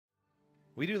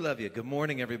We do love you. Good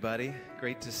morning, everybody.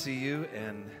 Great to see you,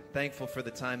 and thankful for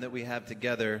the time that we have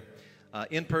together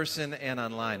in person and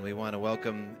online. We want to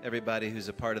welcome everybody who's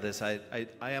a part of this. I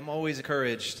am always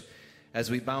encouraged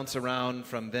as we bounce around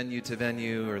from venue to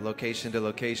venue or location to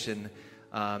location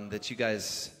that you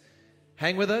guys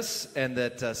hang with us, and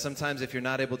that sometimes if you're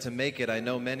not able to make it, I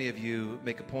know many of you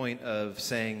make a point of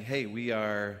saying, hey, we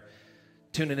are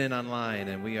tuning in online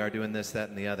and we are doing this, that,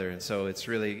 and the other. And so it's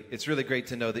really great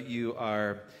to know that you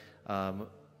are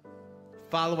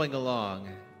following along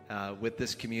with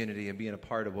this community and being a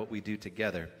part of what we do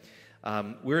together.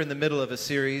 We're in the middle of a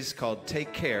series called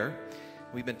Take Care.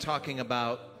 We've been talking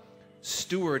about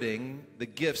stewarding the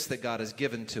gifts that God has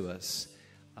given to us,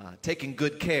 taking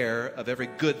good care of every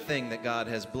good thing that God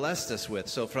has blessed us with.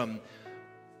 So from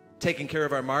taking care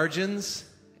of our margins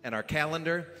and our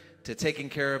calendar to taking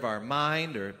care of our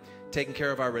mind or taking care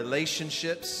of our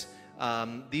relationships.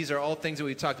 These are all things that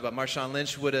we talked about. Marshawn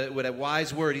Lynch would a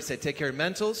wise word. He said, take care of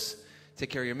mentals,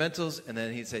 take care of your mentals, and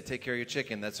then he'd say, take care of your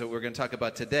chicken. That's what we're going to talk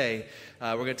about today.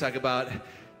 We're going to talk about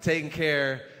taking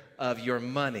care of your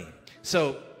money.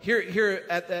 So here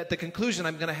at the conclusion,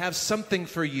 I'm going to have something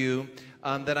for you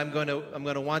that I'm going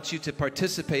to want you to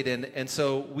participate in. And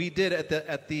so we did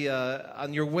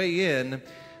on your way in,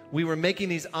 we were making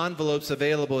these envelopes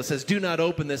available. It says, do not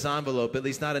open this envelope, at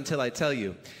least not until I tell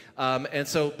you.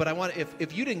 But I want,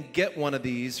 if you didn't get one of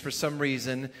these for some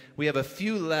reason, we have a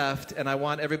few left, and I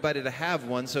want everybody to have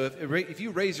one. So if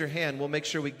you raise your hand, we'll make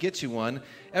sure we get you one.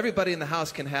 Everybody in the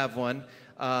house can have one.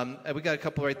 We got a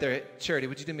couple right there. Charity,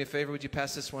 would you do me a favor? Would you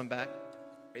pass this one back?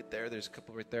 Right there. There's a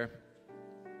couple right there.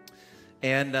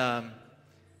 And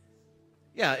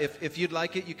if you'd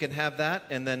like it, you can have that,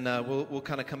 and then we'll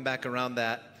kind of come back around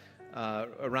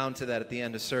to that at the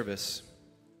end of service.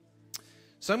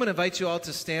 So I'm going to invite you all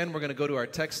to stand. We're going to go to our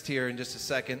text here in just a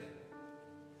second.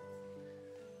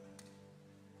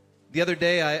 The other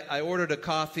day I ordered a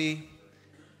coffee,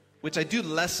 which I do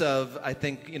less of, I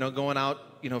think, going out,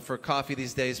 for coffee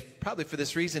these days, probably for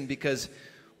this reason, because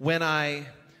when I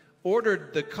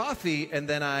ordered the coffee and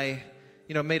then I,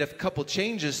 made a couple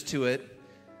changes to it,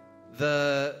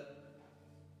 the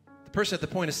person at the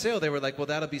point of sale, they were like, well,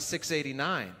 that'll be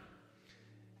 $6.89.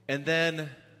 And then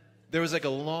there was like a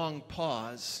long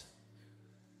pause,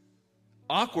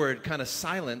 awkward kind of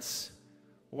silence,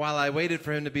 while I waited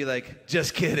for him to be like,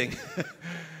 just kidding.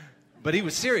 But he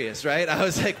was serious, right? I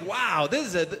was like, wow,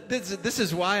 this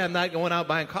is why I'm not going out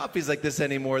buying coffees like this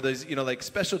anymore. There's, like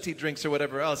specialty drinks or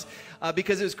whatever else,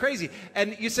 because it was crazy.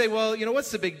 And you say, well,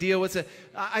 what's the big deal?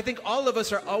 I think all of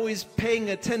us are always paying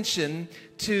attention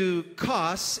to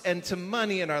costs and to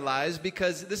money in our lives,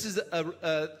 because this is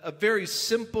a very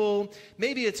simple,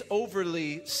 maybe it's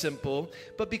overly simple,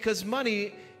 but because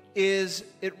money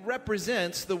it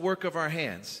represents the work of our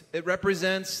hands. It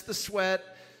represents the sweat,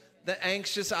 the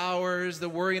anxious hours, the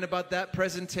worrying about that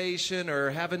presentation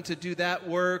or having to do that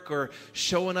work or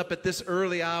showing up at this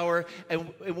early hour.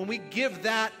 And when we give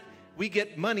that, we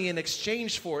get money in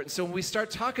exchange for it. And so when we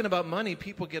start talking about money,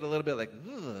 people get a little bit like,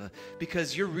 ugh,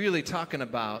 because you're really talking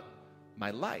about my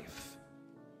life.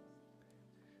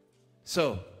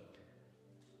 So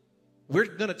we're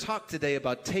going to talk today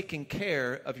about taking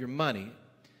care of your money.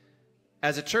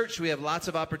 As a church, we have lots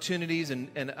of opportunities and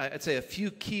I'd say a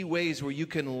few key ways where you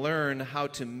can learn how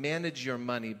to manage your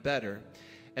money better.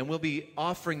 And we'll be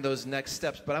offering those next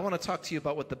steps. But I want to talk to you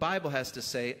about what the Bible has to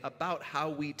say about how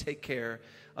we take care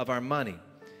of our money.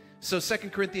 So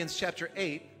 2 Corinthians chapter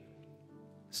 8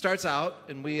 starts out,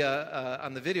 and we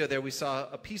on the video there we saw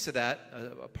a piece of that,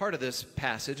 a part of this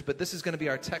passage, but this is going to be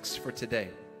our text for today.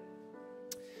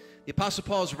 The Apostle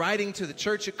Paul is writing to the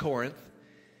church at Corinth,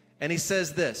 and he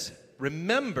says this: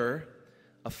 remember,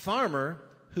 a farmer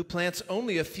who plants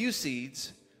only a few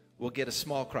seeds will get a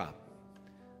small crop,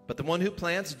 but the one who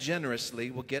plants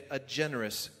generously will get a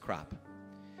generous crop.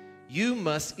 You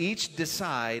must each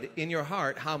decide in your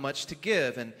heart how much to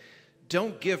give, and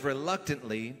don't give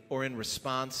reluctantly or in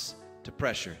response to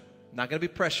pressure. Not going to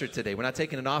be pressure today. We're not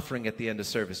taking an offering at the end of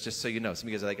service, just so you know. Some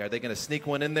of you guys are like, are they going to sneak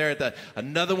one in there,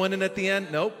 another one in at the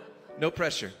end? Nope, no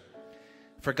pressure.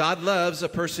 For God loves a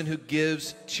person who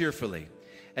gives cheerfully,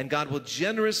 and God will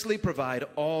generously provide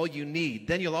all you need.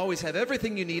 Then you'll always have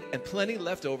everything you need and plenty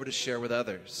left over to share with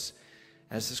others.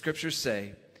 As the scriptures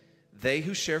say, they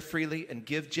who share freely and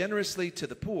give generously to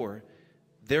the poor,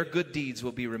 their good deeds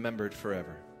will be remembered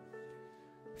forever.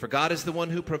 For God is the one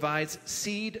who provides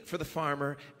seed for the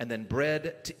farmer and then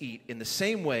bread to eat. In the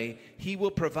same way, he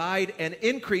will provide and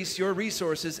increase your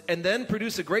resources and then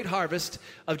produce a great harvest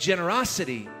of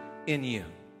generosity in you.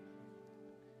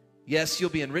 Yes, you'll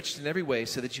be enriched in every way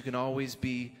so that you can always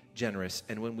be generous.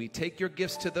 And when we take your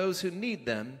gifts to those who need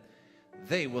them,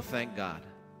 they will thank God.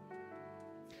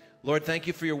 Lord, thank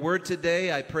you for your word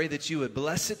today. I pray that you would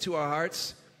bless it to our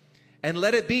hearts and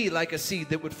let it be like a seed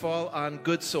that would fall on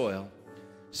good soil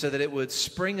so that it would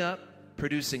spring up,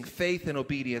 producing faith and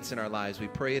obedience in our lives. We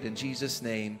pray it in Jesus'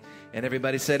 name. And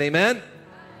everybody said amen?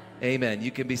 Amen.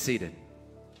 You can be seated.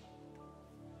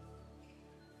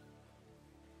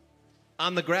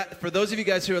 For those of you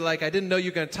guys who are like, I didn't know you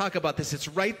were going to talk about this, it's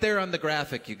right there on the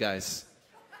graphic, you guys.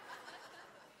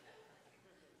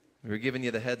 We're giving you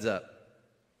the heads up.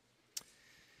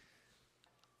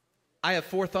 I have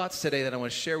 4 thoughts today that I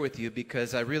want to share with you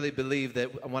because I really believe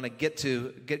that I want to get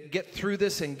through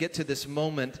this and get to this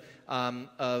moment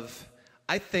of,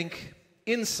 I think,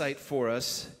 insight for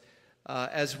us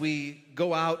as we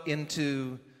go out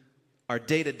into our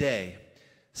day-to-day.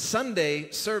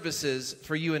 Sunday services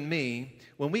for you and me,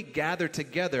 when we gather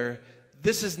together,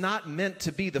 this is not meant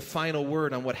to be the final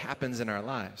word on what happens in our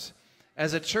lives.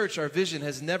 As a church, our vision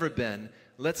has never been,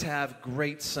 let's have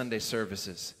great Sunday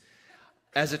services.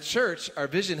 As a church, our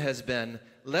vision has been,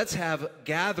 let's have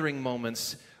gathering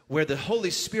moments where the Holy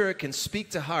Spirit can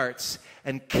speak to hearts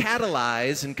and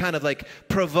catalyze and kind of like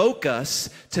provoke us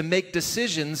to make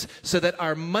decisions so that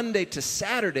our Monday to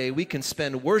Saturday we can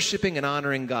spend worshiping and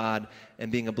honoring God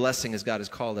and being a blessing as God has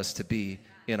called us to be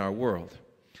in our world.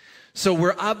 So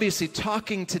we're obviously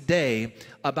talking today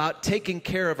about taking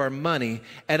care of our money.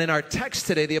 And in our text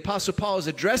today, the Apostle Paul is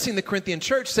addressing the Corinthian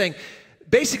church saying,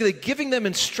 basically giving them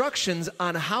instructions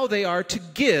on how they are to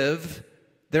give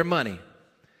their money.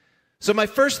 So my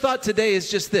first thought today is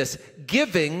just this.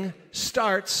 Giving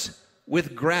starts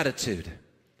with gratitude.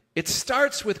 It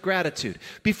starts with gratitude.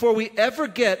 Before we ever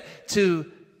get to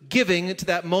giving, to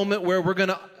that moment where we're going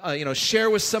to share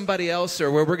with somebody else,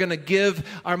 or where we're going to give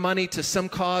our money to some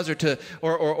cause,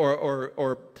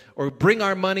 or bring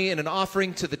our money in an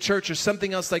offering to the church or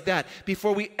something else like that,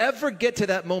 before we ever get to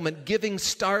that moment, giving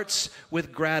starts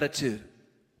with gratitude.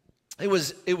 It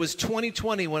was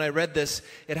 2020 when I read this.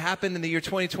 It happened in the year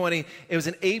 2020. It was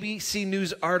an ABC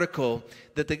News article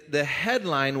that the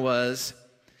headline was,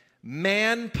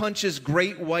 "Man punches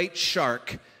great white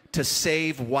shark to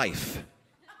save wife."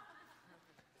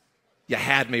 You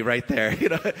had me right there.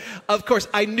 Of course,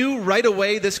 I knew right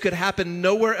away this could happen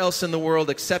nowhere else in the world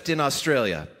except in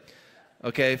Australia.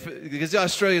 Okay, because the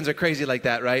Australians are crazy like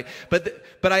that, right? But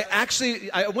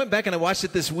I went back and I watched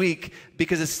it this week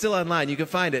because it's still online. You can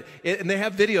find it. And they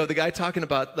have video of the guy talking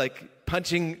about like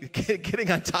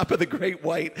getting on top of the great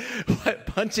white,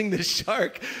 punching the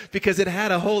shark because it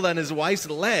had a hold on his wife's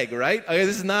leg, right? Okay,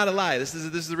 this is not a lie. This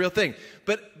is the real thing.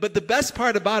 But the best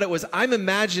part about it was I'm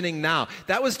imagining now.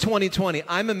 That was 2020.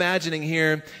 I'm imagining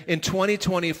here in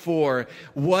 2024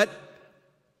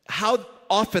 how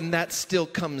often that still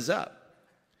comes up.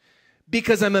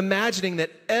 Because I'm imagining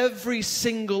that every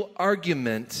single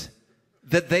argument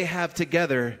that they have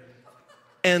together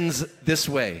ends this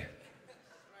way.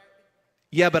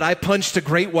 Yeah, but I punched a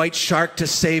great white shark to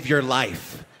save your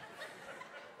life.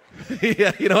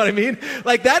 Yeah, you know what I mean?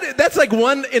 Like that's like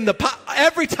one in the pot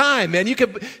every time, man. You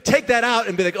could take that out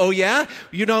and be like, oh yeah?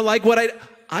 You know, like what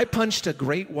I punched a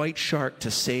great white shark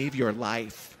to save your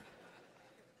life.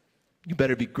 You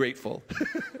better be grateful.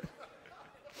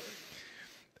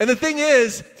 And the thing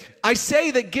is, I say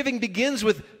that giving begins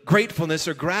with gratefulness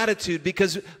or gratitude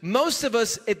because most of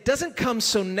us, it doesn't come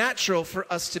so natural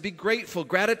for us to be grateful.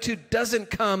 Gratitude doesn't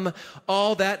come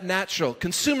all that natural.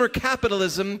 Consumer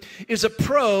capitalism is a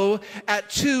pro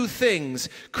at 2 things.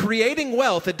 Creating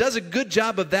wealth, it does a good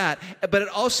job of that, but it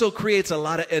also creates a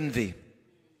lot of envy.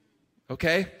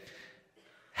 Okay?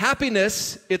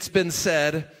 Happiness, it's been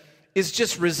said, is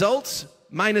just results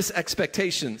minus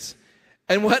expectations.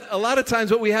 And a lot of times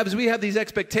what we have is we have these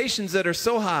expectations that are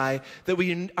so high that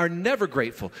we are never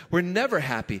grateful. We're never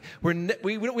happy. We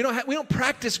don't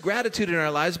practice gratitude in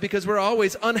our lives because we're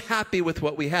always unhappy with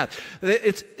what we have.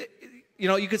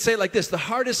 You could say it like this: the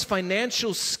hardest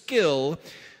financial skill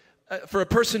for a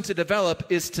person to develop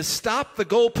is to stop the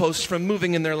goalposts from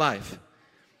moving in their life.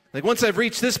 Like once I've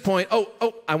reached this point,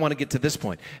 I want to get to this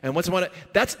point. And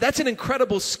that's an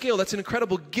incredible skill. That's an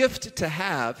incredible gift to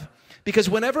have. Because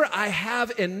whenever I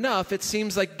have enough, it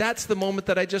seems like that's the moment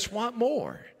that I just want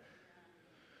more.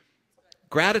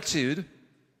 Gratitude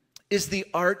is the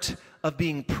art of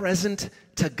being present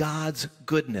to God's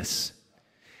goodness.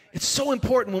 It's so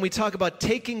important when we talk about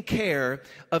taking care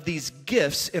of these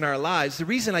gifts in our lives. The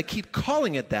reason I keep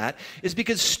calling it that is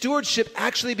because stewardship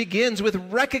actually begins with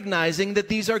recognizing that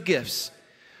these are gifts.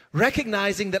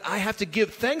 Recognizing that I have to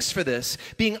give thanks for this,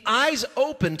 being eyes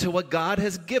open to what God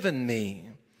has given me.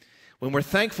 When we're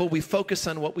thankful, we focus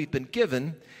on what we've been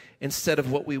given, instead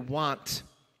of what we want.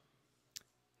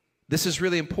 This is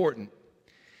really important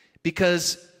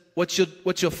because what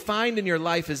you'll find in your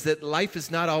life is that life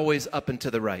is not always up and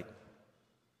to the right.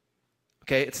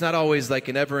 Okay, it's not always like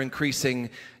an ever-increasing,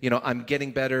 I'm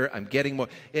getting better, I'm getting more.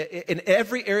 In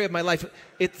every area of my life,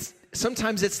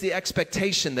 sometimes it's the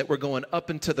expectation that we're going up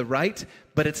and to the right,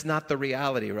 but it's not the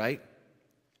reality, right?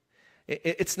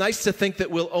 It's nice to think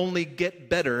that we'll only get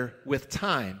better with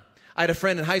time. I had a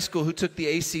friend in high school who took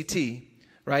the ACT,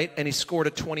 right? And he scored a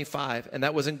 25, and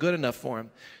that wasn't good enough for him.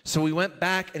 So we went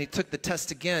back, and he took the test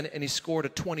again, and he scored a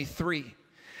 23.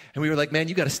 And we were like, man,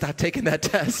 you got to stop taking that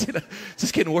test. It's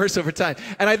just getting worse over time.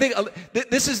 And I think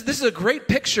this is a great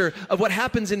picture of what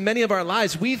happens in many of our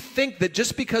lives. We think that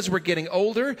just because we're getting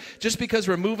older, just because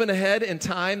we're moving ahead in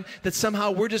time, that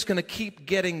somehow we're just going to keep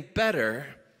getting better.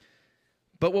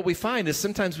 But what we find is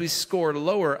sometimes we score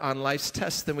lower on life's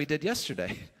tests than we did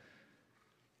yesterday.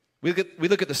 We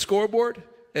look at the scoreboard,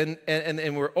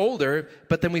 and we're older,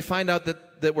 but then we find out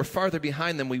that we're farther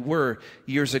behind than we were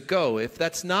years ago. If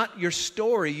that's not your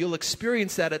story, you'll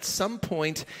experience that at some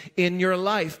point in your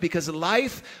life, because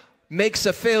life makes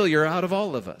a failure out of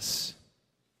all of us.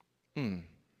 You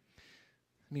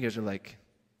guys are like,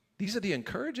 these are the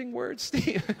encouraging words,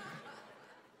 Steve?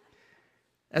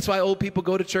 That's why old people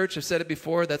go to church. I've said it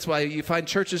before. That's why you find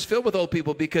churches filled with old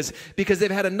people, because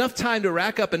they've had enough time to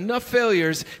rack up enough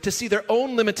failures to see their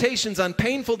own limitations on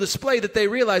painful display that they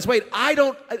realize, wait,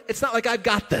 it's not like I've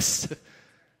got this.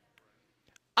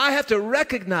 I have to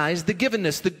recognize the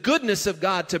givenness, the goodness of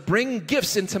God to bring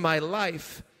gifts into my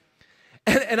life.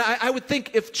 And I would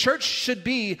think if church should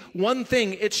be one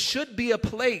thing, it should be a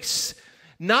place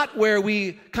not where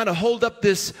we kind of hold up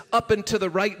this up and to the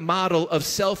right model of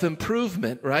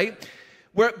self-improvement, right?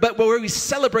 But where we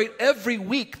celebrate every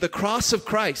week the cross of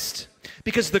Christ.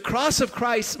 Because the cross of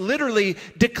Christ literally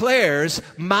declares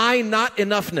my not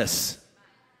enoughness.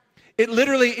 It's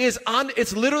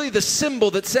literally the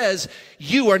symbol that says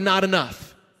you are not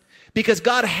enough. Because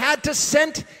God had to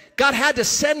send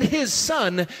his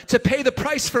son to pay the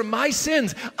price for my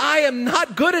sins. I am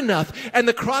not good enough. And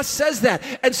the cross says that.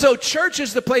 And so church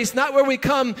is the place not where we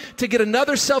come to get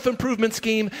another self-improvement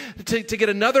scheme, to get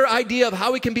another idea of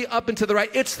how we can be up and to the right.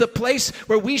 It's the place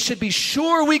where we should be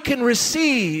sure we can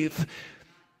receive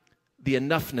the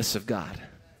enoughness of God.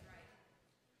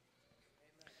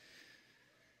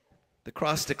 The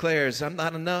cross declares, I'm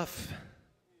not enough.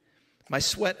 My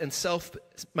sweat and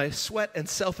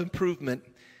self-improvement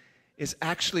is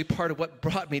actually part of what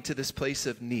brought me to this place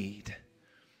of need.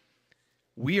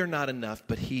 We are not enough,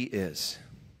 but He is.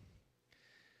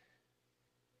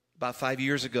 About 5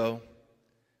 years ago,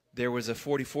 there was a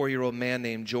 44-year-old man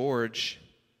named George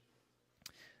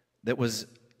that was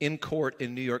in court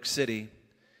in New York City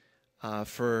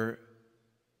for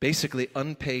basically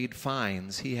unpaid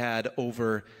fines. He had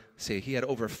over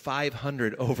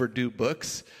 500 overdue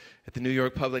books at the New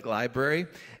York Public Library,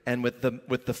 and with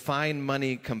the fine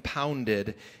money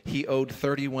compounded, he owed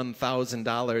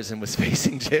 $31,000 and was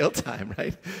facing jail time,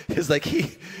 right? It was like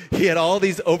he had all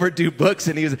these overdue books,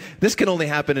 and this can only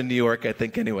happen in New York, I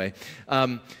think, anyway.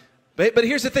 But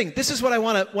here's the thing. This is what I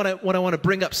want to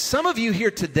bring up. Some of you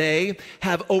here today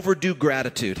have overdue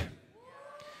gratitude.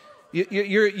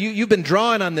 You've been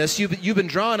drawing on this. You've been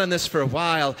drawing on this for a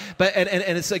while,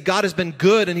 and it's like God has been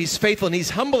good and He's faithful and He's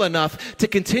humble enough to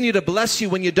continue to bless you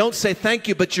when you don't say thank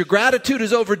you. But your gratitude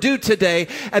is overdue today.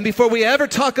 And before we ever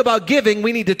talk about giving,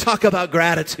 we need to talk about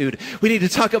gratitude. We need to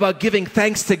talk about giving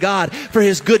thanks to God for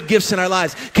His good gifts in our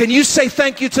lives. Can you say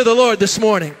thank you to the Lord this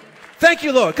morning? Thank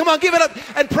you, Lord. Come on, give it up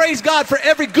and praise God for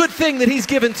every good thing that He's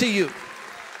given to you.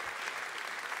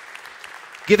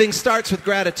 Giving starts with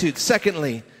gratitude.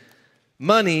 Secondly,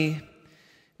 money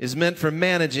is meant for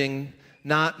managing,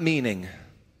 not meaning.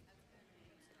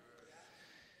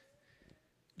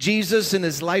 Jesus in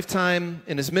His lifetime,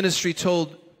 in His ministry,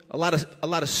 told a lot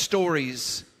of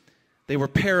stories. They were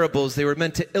parables. They were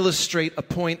meant to illustrate a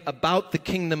point about the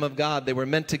kingdom of God. They were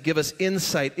meant to give us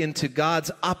insight into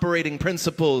God's operating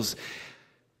principles.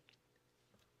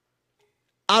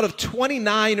 Out of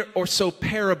 29 or so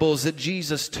parables that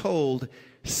Jesus told,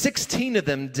 16 of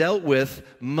them dealt with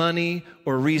money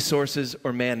or resources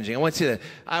or managing. I want you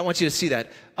to see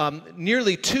that.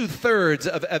 Nearly 2/3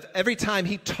 of every time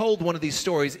He told one of these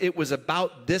stories, it was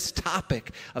about this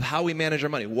topic of how we manage our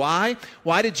money. Why?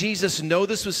 Why did Jesus know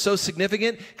this was so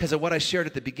significant? Because of what I shared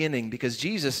at the beginning. Because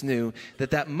Jesus knew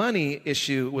that money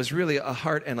issue was really a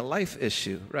heart and a life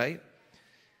issue, right?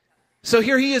 So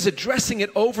here He is addressing it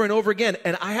over and over again.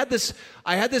 And I had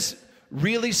this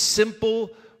really simple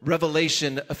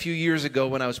revelation a few years ago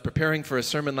when I was preparing for a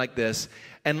sermon like this.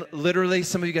 And literally,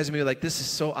 some of you guys may be like, this is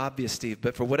so obvious, Steve.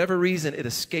 But for whatever reason, it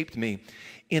escaped me.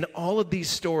 In all of these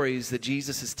stories that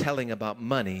Jesus is telling about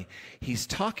money, he's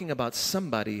talking about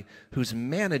somebody who's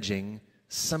managing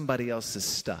somebody else's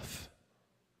stuff.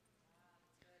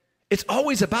 It's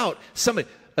always about somebody.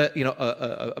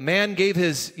 A man gave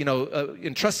his,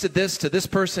 entrusted this to this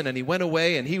person, and he went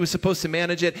away, and he was supposed to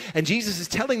manage it. And Jesus is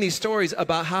telling these stories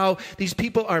about how these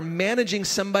people are managing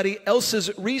somebody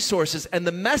else's resources. And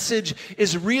the message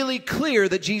is really clear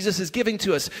that Jesus is giving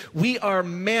to us. We are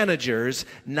managers,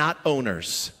 not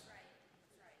owners.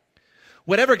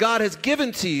 Whatever God has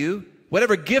given to you,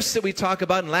 whatever gifts that we talk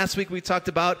about, and last week we talked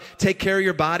about take care of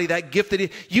your body, that gift that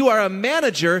you are a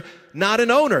manager, not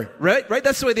an owner, right?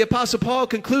 That's the way the Apostle Paul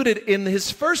concluded in his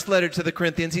first letter to the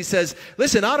Corinthians. He says,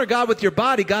 listen, honor God with your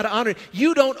body, God honor.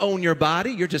 You don't own your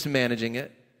body, you're just managing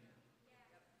it.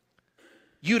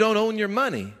 You don't own your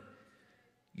money,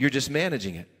 you're just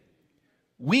managing it.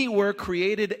 We were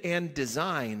created and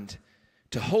designed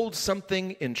to hold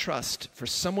something in trust for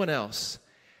someone else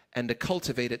and to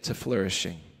cultivate it to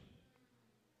flourishing.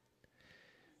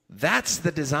 That's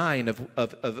the design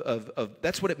of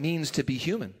that's what it means to be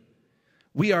human.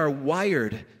 We are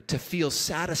wired to feel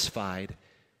satisfied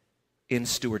in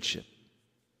stewardship.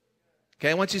 Okay,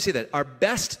 I want you to see that. Our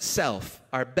best self,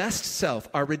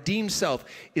 our redeemed self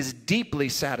is deeply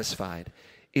satisfied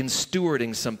in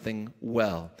stewarding something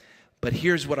well. But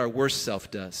here's what our worst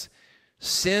self does.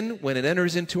 Sin, when it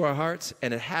enters into our hearts,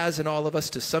 and it has in all of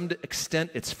us to some extent,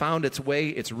 it's found its way,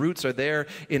 its roots are there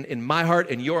in my heart,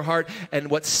 in your heart. And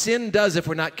what sin does, if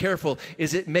we're not careful,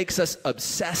 is it makes us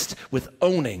obsessed with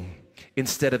owning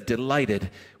instead of delighted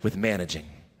with managing.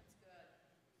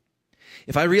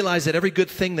 If I realize that every good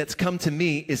thing that's come to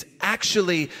me is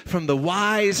actually from the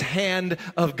wise hand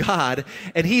of God,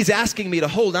 and he's asking me to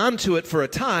hold on to it for a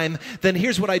time, then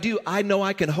here's what I do. I know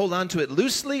I can hold on to it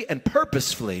loosely and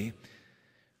purposefully.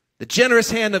 The generous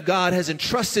hand of God has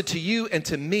entrusted to you and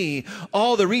to me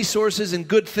all the resources and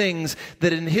good things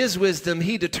that in his wisdom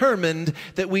he determined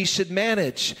that we should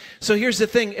manage. So here's the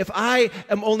thing. If I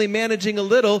am only managing a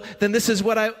little, then this is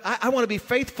what I want to be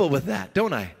faithful with that,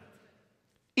 don't I?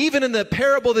 Even in the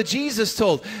parable that Jesus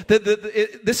told,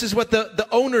 this is what the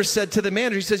owner said to the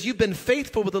manager. He says, you've been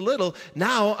faithful with a little,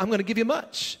 now I'm going to give you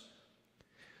much.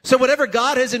 So whatever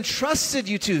God has entrusted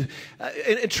to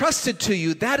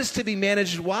you, that is to be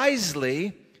managed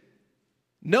wisely,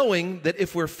 knowing that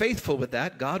if we're faithful with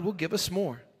that, God will give us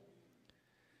more.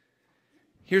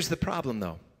 Here's the problem,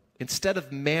 though. Instead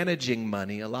of managing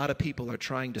money, a lot of people are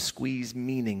trying to squeeze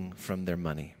meaning from their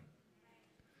money.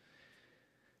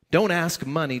 Don't ask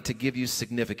money to give you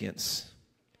significance.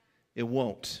 It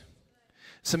won't.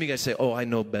 Some of you guys say, oh, I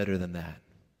know better than that.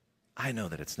 I know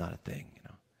that it's not a thing.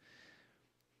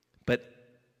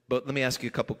 But let me ask you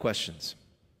a couple questions.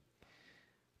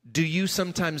 Do you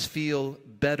sometimes feel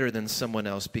better than someone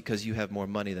else because you have more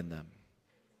money than them?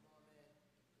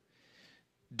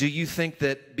 Do you think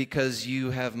that because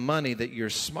you have money that you're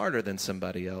smarter than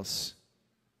somebody else?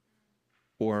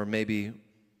 Or maybe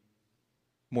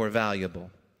more valuable?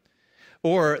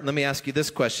 Or let me ask you this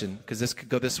question, because this could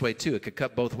go this way too. It could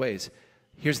cut both ways.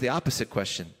 Here's the opposite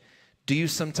question. Do you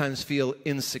sometimes feel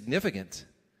insignificant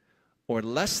or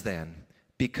less than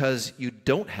because you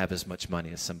don't have as much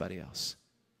money as somebody else?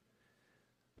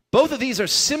 Both of these are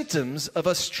symptoms of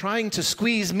us trying to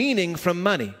squeeze meaning from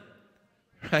money,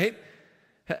 right?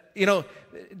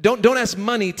 Don't ask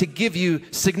money to give you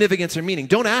significance or meaning.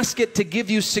 Don't ask it to give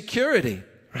you security,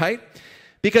 right?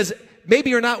 Because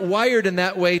maybe you're not wired in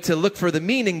that way to look for the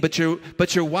meaning, but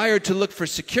you're wired to look for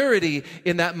security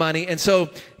in that money. And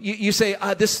so you say,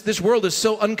 this world is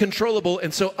so uncontrollable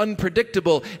and so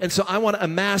unpredictable, and so I want to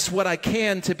amass what I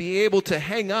can to be able to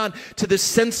hang on to this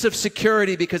sense of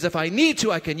security, because if I need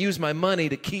to, I can use my money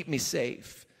to keep me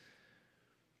safe.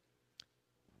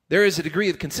 There is a degree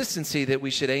of consistency that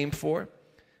we should aim for,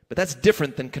 but that's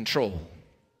different than control.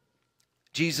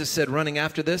 Jesus said running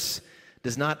after this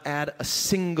does not add a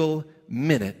single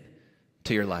minute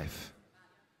to your life.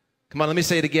 Come on, let me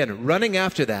say it again. Running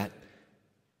after that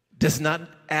does not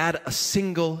add a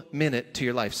single minute to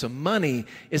your life. So money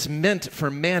is meant for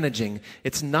managing.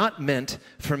 It's not meant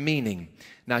for meaning.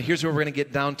 Now, here's where we're going to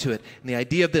get down to it. And the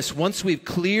idea of this, once we've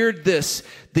cleared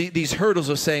these hurdles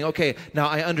of saying, okay, now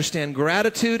I understand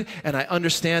gratitude and I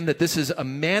understand that this is a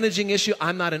managing issue.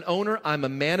 I'm not an owner, I'm a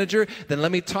manager. Then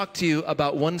let me talk to you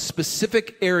about one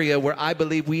specific area where I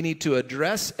believe we need to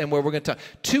address and where we're going to talk.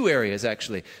 Two areas,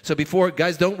 actually. So before,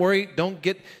 guys, don't worry. Don't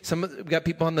get we got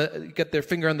people get their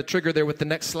finger on the trigger there with the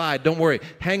next slide. Don't worry.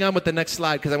 Hang on with the next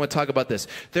slide because I want to talk about this.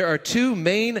 There are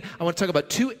I want to talk about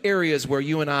two areas where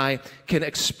you and I can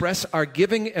express our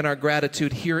giving and our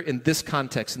gratitude here in this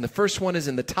context. And the first one is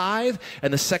in the tithe,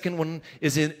 and the second one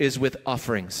is with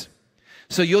offerings.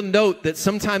 So you'll note that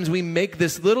sometimes we make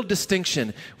this little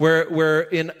distinction where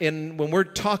when we're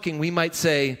talking, we might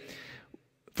say,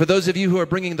 for those of you who are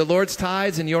bringing the Lord's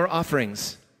tithes and your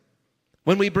offerings,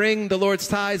 when we bring the Lord's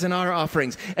tithes and our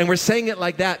offerings, and we're saying it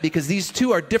like that because these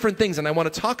two are different things, and I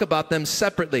want to talk about them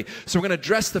separately. So we're going to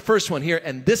address the first one here,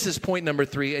 and this is point number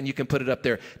 3, and you can put it up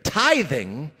there.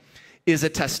 Tithing is a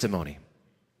testimony.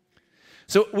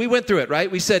 So we went through it,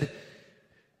 right? We said,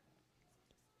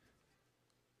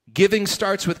 giving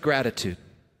starts with gratitude.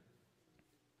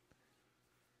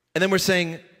 And then we're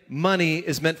saying money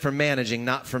is meant for managing,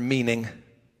 not for meaning.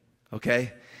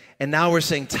 Okay? And now we're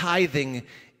saying tithing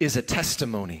is a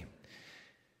testimony.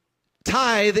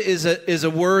 Tithe is a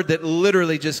word that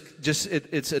literally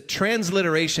it's a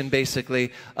transliteration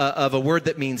basically of a word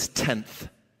that means tenth.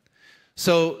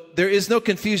 So there is no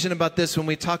confusion about this. When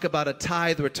we talk about a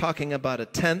tithe, we're talking about a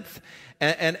tenth.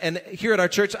 And here at our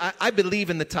church, I believe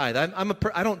in the tithe.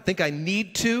 I don't think I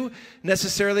need to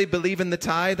necessarily believe in the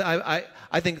tithe.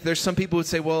 I think there's some people who would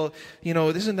say, well,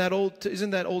 isn't that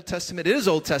Old Testament? It is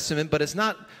Old Testament, but it's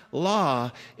not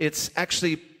law. It's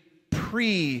actually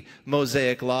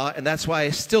pre-Mosaic law, and that's why I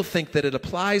still think that it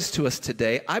applies to us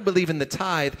today. I believe in the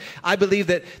tithe. I believe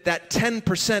that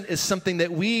 10% is something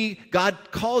that God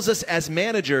calls us as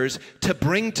managers to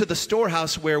bring to the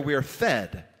storehouse where we're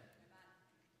fed.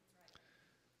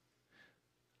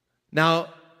 Now,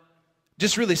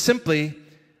 just really simply,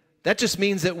 that just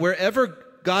means that wherever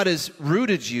God has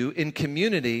rooted you in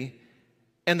community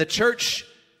and the church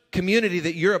community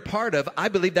that you're a part of, I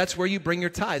believe that's where you bring your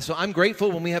tithe. So I'm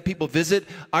grateful when we have people visit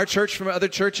our church from other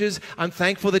churches. I'm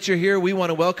thankful that you're here. We want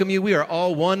to welcome you. We are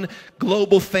all one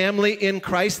global family in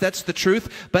Christ. That's the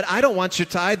truth. But I don't want your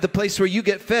tithe. The place where you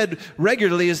get fed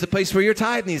regularly is the place where your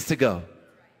tithe needs to go.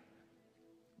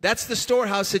 That's the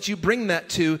storehouse that you bring that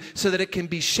to so that it can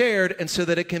be shared and so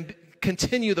that it can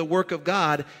continue the work of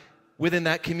God within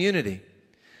that community.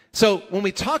 So when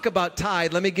we talk about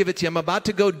tithe, let me give it to you. I'm about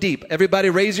to go deep. Everybody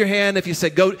raise your hand if you say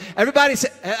go. Everybody say,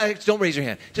 don't raise your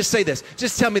hand. Just say this.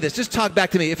 Just tell me this. Just talk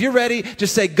back to me. If you're ready,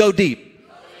 just say go deep.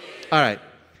 Go deep. All right.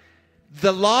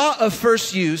 The law of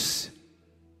first use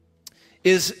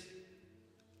is,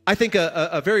 I think,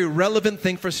 a very relevant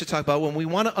thing for us to talk about. When we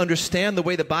want to understand the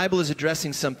way the Bible is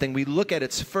addressing something, we look at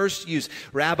its first use.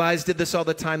 Rabbis did this all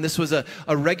the time. This was a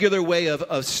regular way of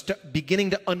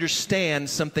beginning to understand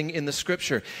something in the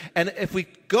Scripture. And if we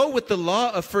go with the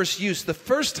law of first use, the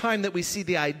first time that we see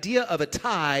the idea of a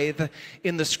tithe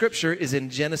in the Scripture is in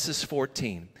Genesis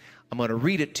 14. I'm going to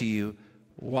read it to you.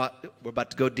 We're about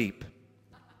to go deep.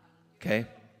 Okay?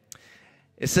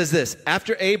 It says this: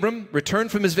 after Abram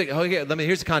returned from his victory,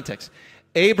 here's the context.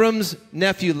 Abram's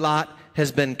nephew Lot has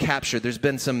been captured. There's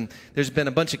been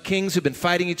a bunch of kings who've been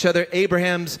fighting each other.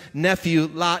 Abraham's nephew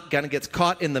Lot kind of gets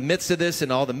caught in the midst of this,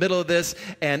 in all the middle of this,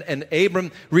 and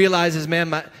Abram realizes,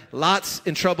 man, Lot's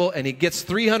in trouble, and he gets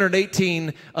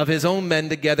 318 of his own men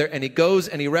together, and he goes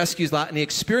and he rescues Lot, and he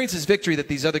experiences victory that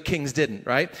these other kings didn't,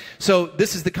 right? So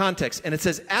this is the context, and it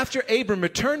says, after Abram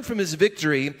returned from his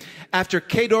victory, after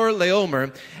Kedar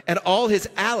Laomer and all his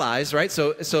allies, right?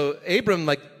 So Abram,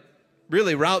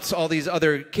 really routs all these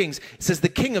other kings. It says the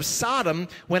king of Sodom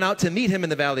went out to meet him in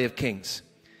the Valley of Kings.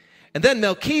 And then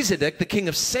Melchizedek, the king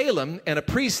of Salem and a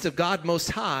priest of God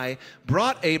Most High,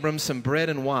 brought Abram some bread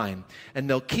and wine. And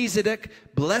Melchizedek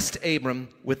blessed Abram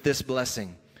with this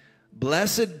blessing: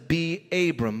 blessed be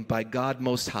Abram by God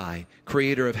Most High,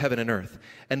 creator of heaven and earth.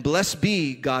 And blessed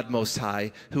be God Most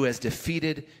High, who has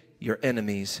defeated your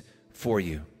enemies for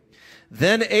you.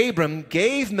 Then Abram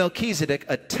gave Melchizedek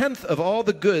a tenth of all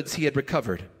the goods he had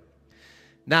recovered.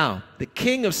 Now, the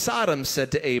king of Sodom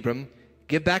said to Abram,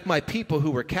 give back my people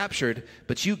who were captured,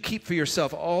 but you keep for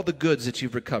yourself all the goods that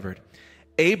you've recovered.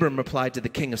 Abram replied to the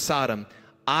king of Sodom,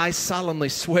 I solemnly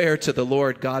swear to the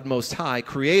Lord God Most High,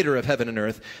 creator of heaven and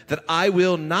earth, that I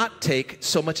will not take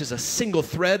so much as a single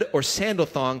thread or sandal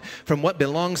thong from what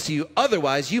belongs to you.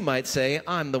 Otherwise, you might say,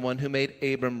 I'm the one who made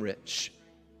Abram rich.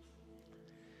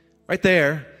 Right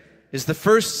there is the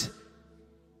first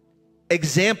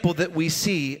example that we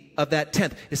see of that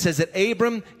tenth. It says that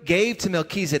Abram gave to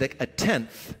Melchizedek a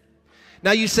tenth.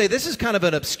 Now you say this is kind of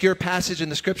an obscure passage in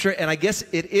the scripture, and I guess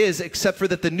it is, except for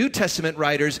that the New Testament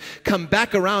writers come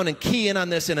back around and key in on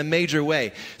this in a major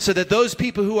way. So that those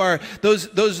people who are,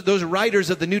 those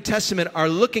writers of the New Testament are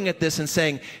looking at this and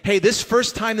saying, hey, this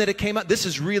first time that it came out, this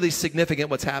is really significant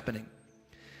what's happening.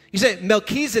 You say,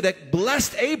 Melchizedek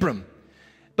blessed Abram.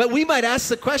 But we might ask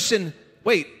the question,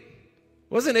 wait,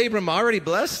 wasn't Abram already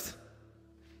blessed?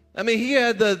 I mean, he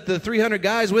had the 300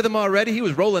 guys with him already. He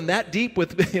was rolling that deep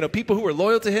with people who were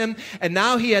loyal to him. And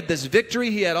now he had this victory.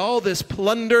 He had all this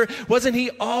plunder. Wasn't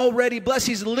he already blessed?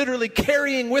 He's literally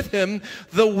carrying with him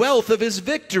the wealth of his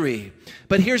victory.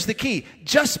 But here's the key.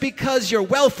 Just because you're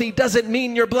wealthy doesn't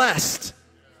mean you're blessed.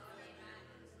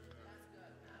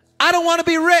 I don't want to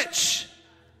be rich.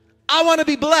 I want to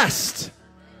be blessed.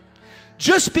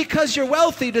 Just because you're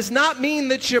wealthy does not mean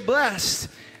that you're blessed.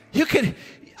 You can...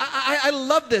 I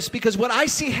love this because what I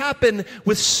see happen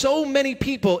with so many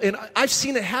people, and I've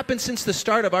seen it happen since the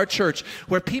start of our church,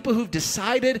 where people who've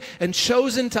decided and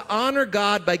chosen to honor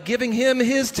God by giving him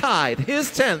his tithe, his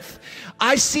tenth.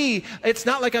 I see, it's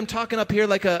not like I'm talking up here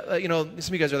like some of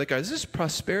you guys are like, is this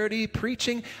prosperity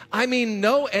preaching? I mean,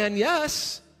 no and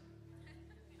yes.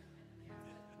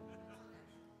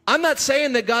 I'm not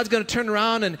saying that God's going to turn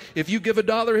around and if you give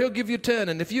 $1, he'll give you 10.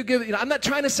 And if you give, I'm not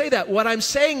trying to say that. What I'm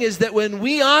saying is that when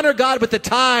we honor God with the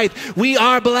tithe, we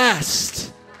are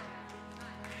blessed.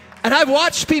 And I've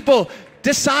watched people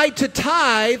decide to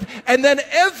tithe, and then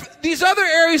these other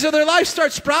areas of their life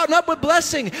start sprouting up with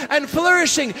blessing and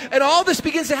flourishing, and all this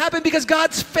begins to happen because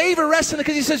God's favor rests on it,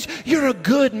 because he says, you're a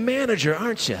good manager,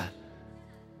 aren't you?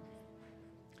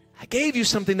 I gave you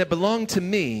something that belonged to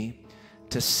me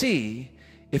to see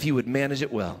if you would manage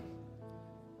it well.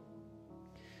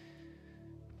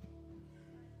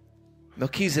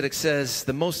 Melchizedek says,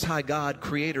 the Most High God,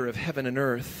 creator of heaven and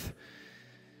earth.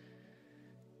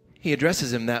 He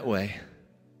addresses him that way.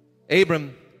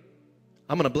 Abram,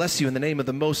 I'm going to bless you in the name of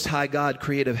the Most High God,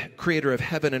 creator of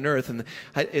heaven and earth. And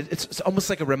it's almost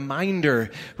like a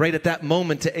reminder right at that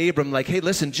moment to Abram, like, hey,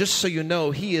 listen, just so you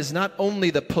know, he is not only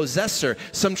the possessor.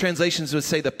 Some translations would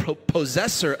say the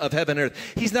possessor of heaven and earth.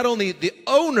 He's not only the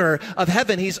owner of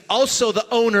heaven, he's also the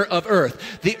owner of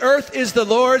earth. The earth is the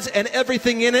Lord's and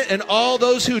everything in it and all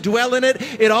those who dwell in it.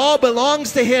 It all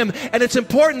belongs to him. And it's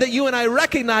important that you and I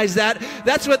recognize that.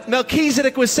 That's what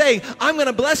Melchizedek was saying. I'm going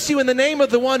to bless you in the name of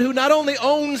the one who not only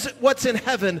owns what's in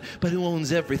heaven, but who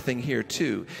owns everything here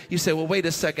too. You say, well, wait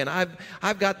a second. I've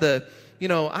got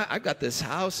I've got this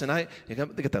house, and they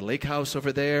got the lake house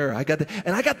over there.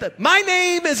 My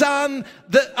name is on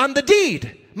the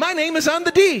deed. My name is on the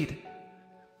deed.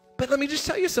 But let me just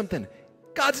tell you something.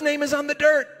 God's name is on the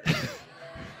dirt.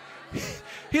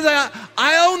 He's like,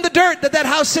 I own the dirt that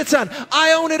house sits on.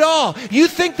 I own it all. You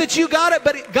think that you got it,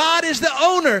 but God is the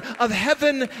owner of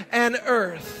heaven and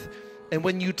earth. And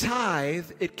when you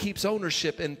tithe, it keeps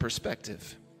ownership in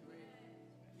perspective.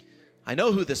 I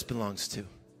know who this belongs to.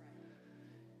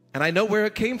 And I know where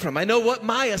it came from. I know what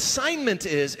my assignment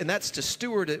is, and that's to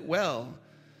steward it well.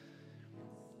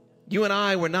 You and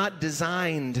I were not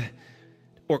designed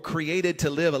or created to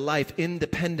live a life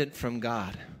independent from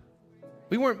God.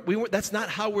 We weren't, that's not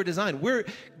how we're designed. We're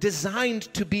designed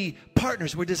to be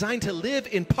partners. We're designed to live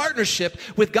in partnership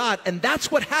with God. And that's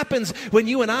what happens when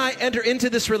you and I enter into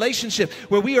this relationship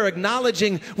where we are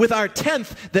acknowledging with our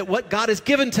tenth that what God has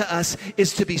given to us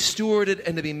is to be stewarded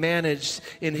and to be managed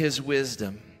in his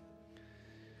wisdom.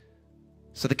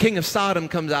 So the king of Sodom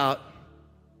comes out,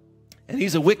 and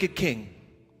he's a wicked king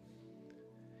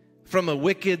from a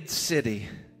wicked city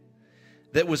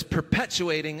that was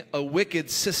perpetuating a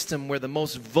wicked system where the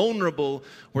most vulnerable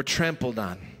were trampled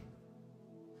on.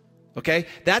 Okay?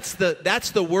 That's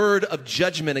the word of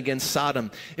judgment against Sodom.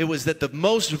 It was that the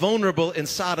most vulnerable in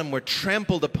Sodom were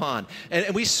trampled upon.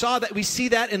 And we see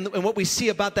that in what we see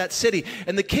about that city.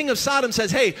 And the king of Sodom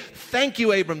says, hey, thank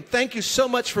you, Abram. Thank you so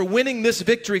much for winning this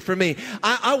victory for me.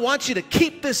 I want you to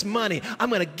keep this money. I'm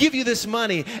going to give you this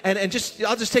money. And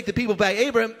I'll just take the people back.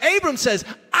 Abram says,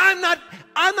 I'm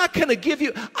not going to give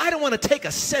you, I don't want to take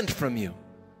a cent from you.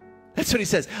 That's what he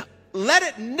says. Let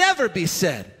it never be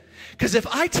said. Because if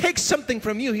I take something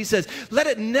from you, he says, let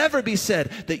it never be said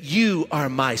that you are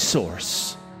my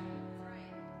source.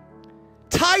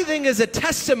 Tithing is a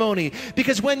testimony,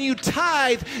 because when you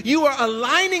tithe, you are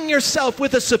aligning yourself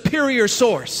with a superior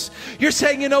source. You're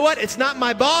saying, you know what? It's not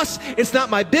my boss. It's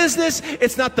not my business.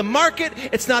 It's not the market.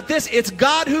 It's not this. It's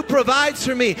God who provides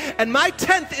for me. And my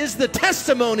tenth is the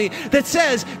testimony that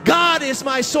says, God is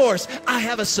my source. I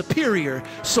have a superior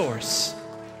source.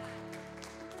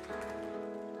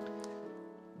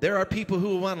 There are people who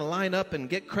will want to line up and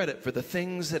get credit for the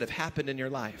things that have happened in your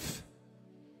life.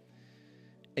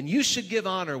 And you should give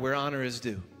honor where honor is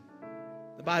due.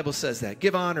 The Bible says that.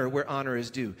 Give honor where honor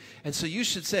is due. And so you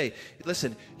should say,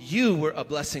 listen, you were a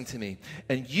blessing to me,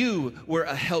 and you were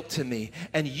a help to me,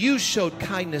 and you showed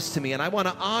kindness to me, and I want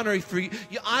to honor you for you.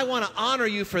 I want to honor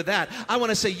you for that. I want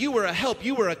to say you were a help,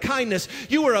 you were a kindness,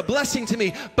 you were a blessing to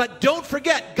me. But don't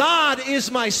forget, God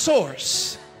is my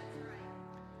source.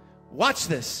 Watch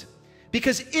this.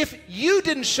 Because if you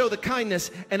didn't show the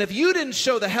kindness, and if you didn't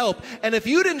show the help, and if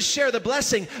you didn't share the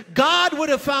blessing, God would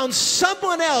have found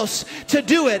someone else to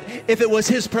do it if it was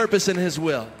His purpose and His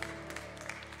will.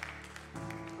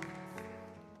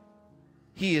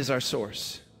 He is our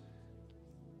source.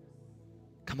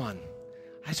 Come on.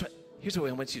 Here's what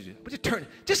I want you to do. I want you to turn.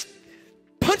 Just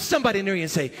punch somebody near you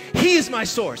and say, He is my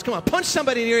source. Come on, punch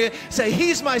somebody near you. Say,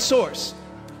 He's my source.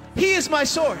 He is my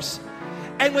source.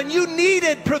 And when you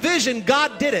needed provision,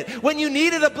 God did it. When you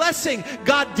needed a blessing,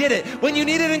 God did it. When you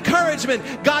needed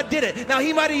encouragement, God did it. Now,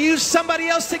 He might have used somebody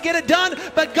else to get it done,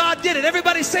 but God did it.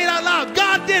 Everybody say it out loud.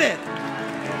 God did it.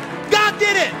 God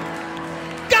did it.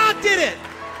 God did it.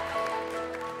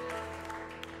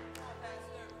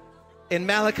 In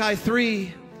Malachi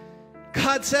 3,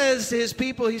 God says to His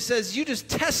people, He says, you just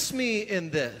test me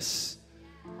in this.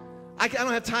 I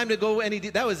don't have time to go any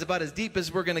deep. That was about as deep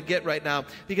as we're going to get right now,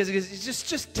 because He goes,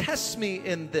 just test me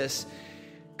in this.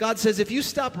 God says, if you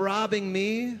stop robbing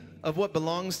me of what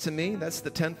belongs to me, that's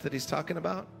the tenth that He's talking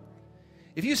about.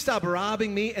 If you stop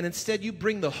robbing me and instead you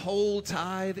bring the whole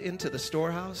tithe into the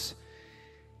storehouse,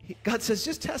 God says,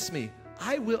 just test me.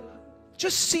 I will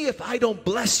just see if I don't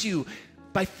bless you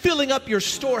by filling up your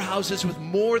storehouses with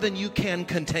more than you can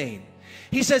contain.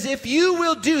 He says, if you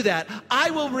will do that,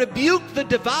 I will rebuke the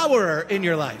devourer in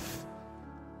your life.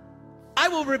 I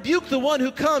will rebuke the one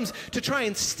who comes to try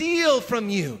and steal from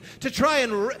you, to try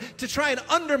and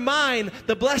undermine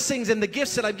the blessings and the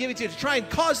gifts that I'm giving to you, to try and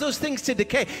cause those things to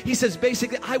decay. He says,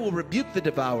 basically, I will rebuke the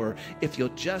devourer if you'll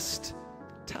just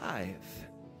tithe.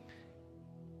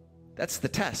 That's the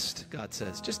test, God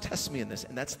says. Just test me in this.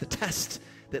 And that's the test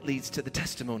that leads to the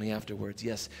testimony afterwards.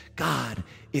 Yes, God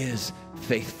is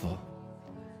faithful.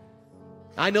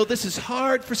 I know this is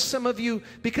hard for some of you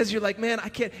because you're like, man, I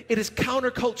can't. It is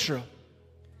countercultural.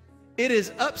 It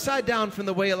is upside down from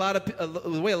the way a lot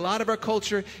of our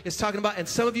culture is talking about. And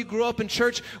some of you grew up in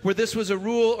church where this was a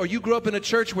rule, or you grew up in a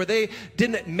church where they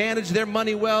didn't manage their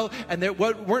money well and they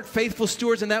weren't faithful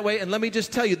stewards in that way. And let me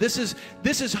just tell you, this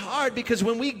is hard, because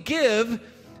when we give,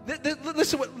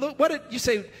 listen, what did you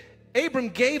say? Abram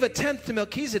gave a tenth to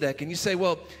Melchizedek, and you say,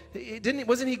 well,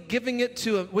 wasn't he giving it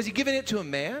to was he giving it to a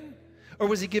man? Or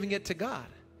was he giving it to God?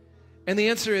 And the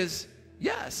answer is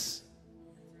yes.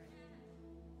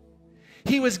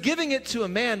 He was giving it to a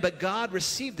man, but God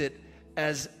received it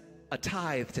as a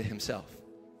tithe to Himself.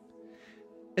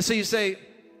 And so you say,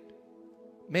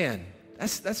 man,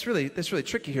 that's really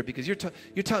tricky here, because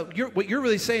what you're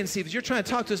really saying, Steve, is you're trying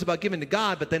to talk to us about giving to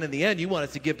God, but then in the end you want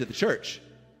us to give to the church.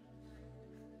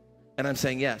 And I'm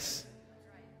saying yes.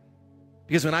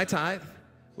 Because when I tithe,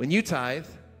 when you tithe,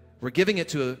 we're giving it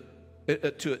to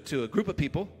a group of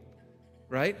people,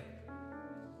 right?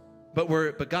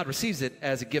 But God receives it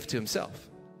as a gift to Himself.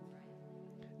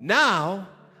 Now,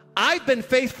 I've been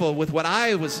faithful with what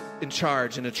I was in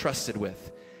charge and entrusted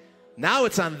with. Now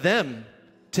it's on them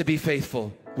to be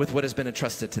faithful with what has been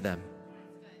entrusted to them.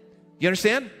 You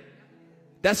understand?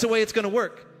 That's the way it's going to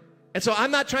work. And so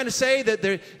I'm not trying to say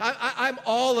that I'm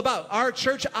all about, our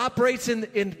church operates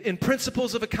in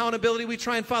principles of accountability. We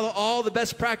try and follow all the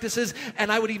best practices,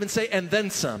 and I would even say, and then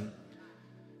some.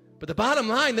 But the bottom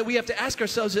line that we have to ask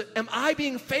ourselves is, am I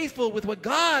being faithful with what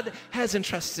God has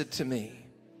entrusted to me?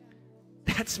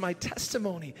 That's my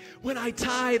testimony. When I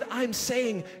tithe, I'm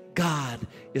saying God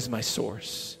is my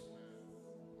source.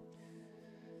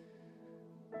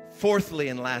 Fourthly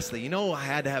and lastly, I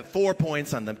had to have 4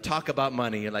 points on the talk about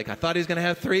money. I thought he was going to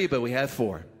have 3, but we have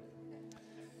 4.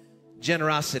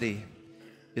 Generosity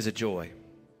is a joy.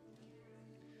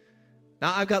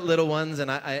 Now, I've got little ones,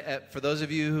 and for those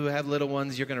of you who have little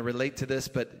ones, you're going to relate to this,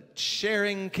 but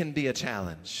sharing can be a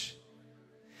challenge.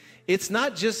 It's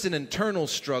not just an internal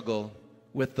struggle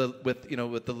with the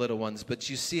little ones,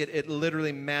 but you see it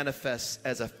literally manifests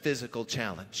as a physical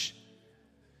challenge.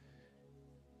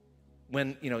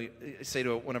 When, say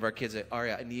to one of our kids,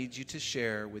 Aria, I need you to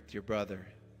share with your brother.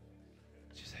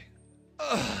 She's like,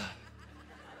 ugh.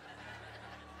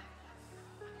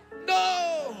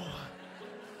 No.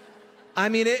 I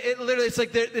mean, it literally,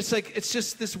 it's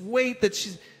just this weight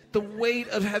the weight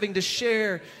of having to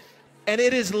share. And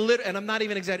it is and I'm not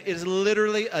even exaggerating, it is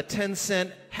literally a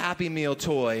 10-cent Happy Meal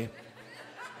toy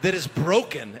that is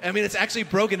broken. I mean, it's actually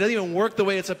broken. It doesn't even work the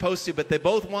way it's supposed to, but they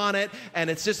both want it, and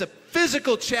it's just a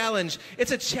physical challenge.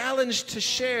 It's a challenge to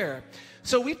share.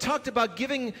 So we talked about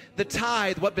giving the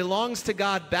tithe, what belongs to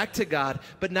God, back to God.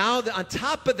 But now on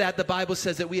top of that, the Bible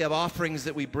says that we have offerings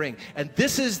that we bring. And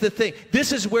this is the thing.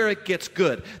 This is where it gets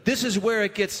good. This is where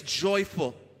it gets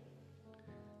joyful.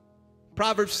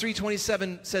 Proverbs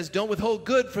 3:27 says, don't withhold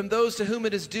good from those to whom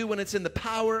it is due when it's in the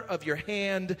power of your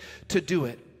hand to do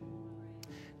it.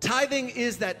 Tithing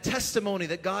is that testimony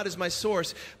that God is my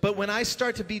source. But when I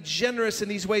start to be generous in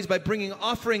these ways by bringing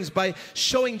offerings, by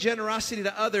showing generosity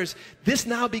to others, this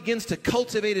now begins to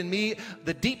cultivate in me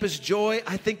the deepest joy.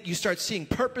 I think you start seeing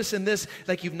purpose in this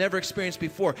like you've never experienced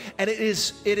before. And it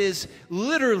is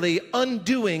literally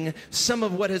undoing some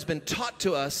of what has been taught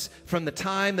to us from the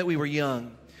time that we were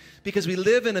young. Because we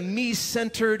live in a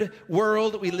me-centered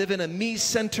world, we live in a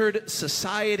me-centered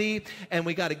society, and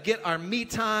we got to get our me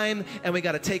time, and we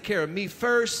got to take care of me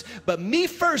first. But me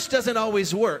first doesn't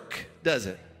always work, does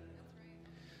it?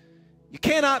 You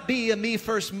cannot be a me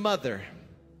first mother.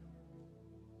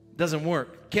 Doesn't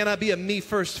work. Cannot be a me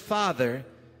first father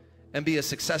and be a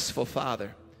successful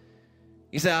father.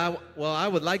 You say, well, I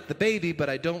would like the baby, but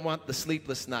I don't want the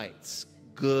sleepless nights.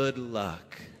 Good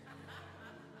luck.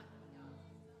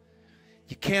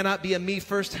 You cannot be a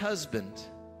me-first husband.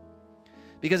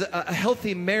 Because a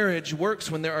healthy marriage works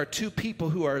when there are two people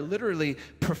who are literally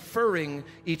preferring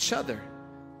each other.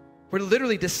 We're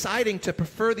literally deciding to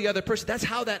prefer the other person. That's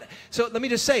how that... So let me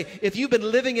just say, if you've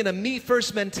been living in a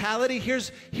me-first mentality,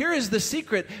 here is the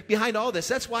secret behind all this.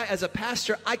 That's why as a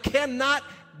pastor, I cannot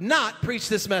not preach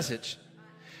this message.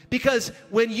 Because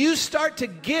when you start to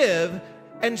give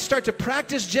and start to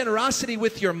practice generosity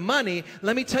with your money,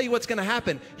 let me tell you what's going to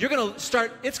happen.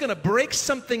 It's going to break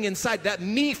something inside, that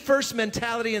me first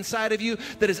mentality inside of you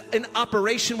that is in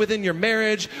operation within your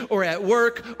marriage or at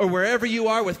work or wherever you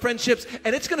are with friendships.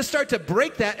 And it's going to start to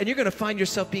break that, and you're going to find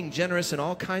yourself being generous in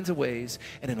all kinds of ways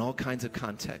and in all kinds of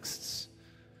contexts.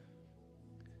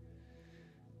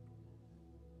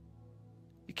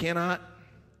 You cannot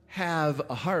have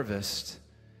a harvest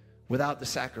without the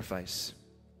sacrifice.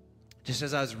 Just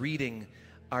as I was reading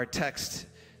our text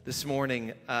this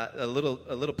morning, a little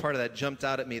part of that jumped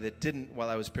out at me that didn't while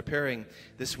I was preparing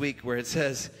this week, where it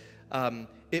says,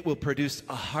 it will produce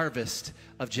a harvest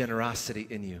of generosity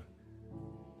in you.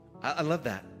 I love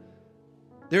that.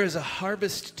 There is a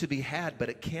harvest to be had, but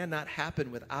it cannot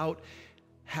happen without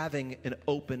having an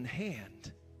open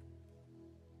hand.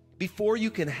 Before you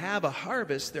can have a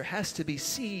harvest, there has to be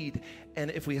seed.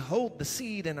 And if we hold the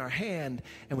seed in our hand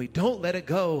and we don't let it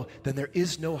go, then there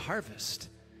is no harvest.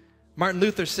 Martin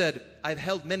Luther said, I've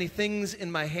held many things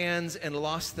in my hands and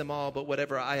lost them all, but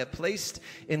whatever I have placed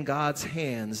in God's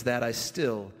hands, that I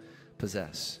still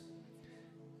possess.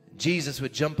 Jesus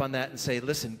would jump on that and say,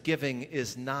 listen, giving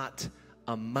is not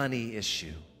a money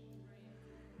issue.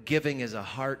 Giving is a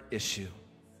heart issue.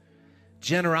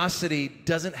 Generosity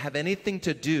doesn't have anything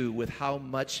to do with how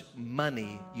much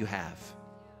money you have.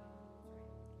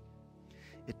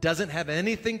 It doesn't have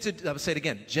anything to do, I'll say it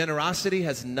again, generosity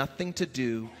has nothing to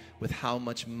do with how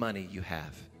much money you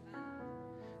have.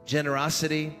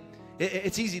 Generosity,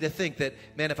 it's easy to think that,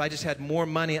 man, if I just had more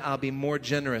money, I'll be more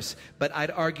generous. But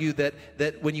I'd argue that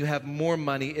when you have more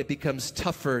money, it becomes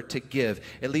tougher to give.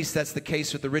 At least that's the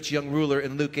case with the rich young ruler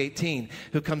in Luke 18,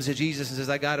 who comes to Jesus and says,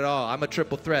 I got it all. I'm a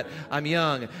triple threat. I'm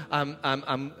young.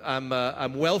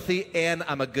 I'm wealthy, and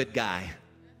I'm a good guy.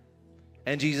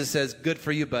 And Jesus says, good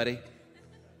for you, buddy.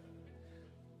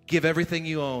 Give everything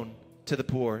you own to the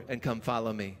poor and come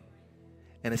follow me.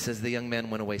 And it says the young man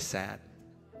went away sad,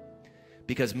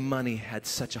 because money had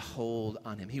such a hold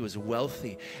on him. He was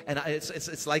wealthy. And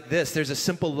it's like this. There's a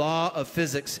simple law of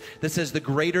physics that says the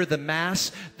greater the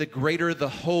mass, the greater the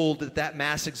hold that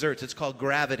mass exerts. It's called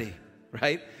gravity,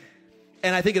 right?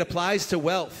 And I think it applies to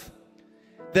wealth.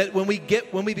 That when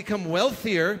we become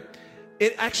wealthier,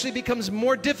 it actually becomes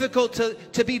more difficult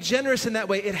to be generous in that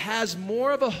way. It has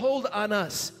more of a hold on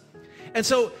us. And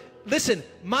so, listen,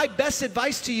 my best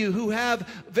advice to you who have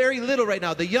very little right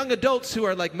now, the young adults who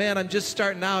are like, man, I'm just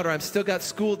starting out, or I've still got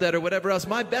school debt or whatever else,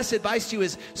 my best advice to you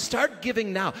is start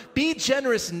giving now. Be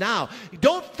generous now.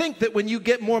 Don't think that when you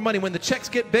get more money, when the checks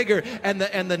get bigger and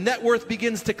the net worth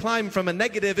begins to climb from a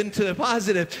negative into a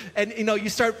positive, and you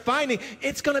start finding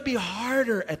it's going to be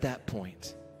harder at that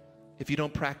point if you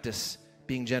don't practice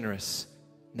being generous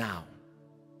now.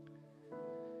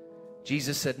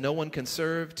 Jesus said, no one can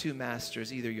serve two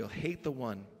masters. Either you'll hate the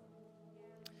one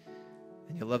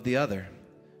and you'll love the other,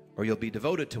 or you'll be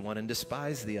devoted to one and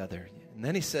despise the other. And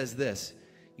then he says this.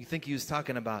 You think he was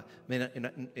talking about,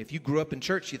 if you grew up in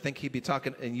church, you think he'd be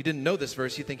talking, and you didn't know this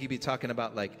verse, you think he'd be talking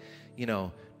about like,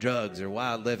 drugs or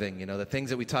wild living, the things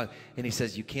that we talk. And he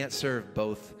says, you can't serve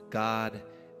both God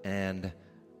and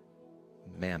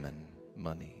mammon,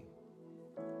 money,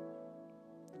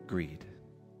 greed.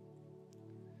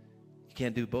 You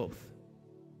can't do both.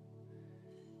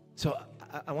 So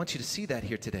I want you to see that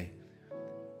here today.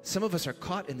 Some of us are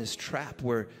caught in this trap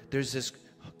where there's this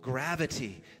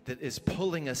gravity that is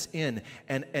pulling us in,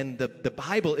 and the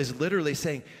Bible is literally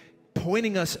saying,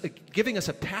 giving us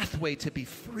a pathway to be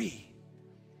free,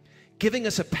 giving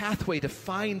us a pathway to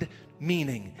find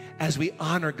meaning as we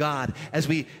honor God, as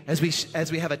we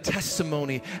have a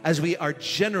testimony, as we are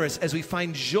generous, as we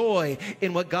find joy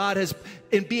in what God has,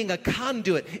 in being a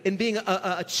conduit, in being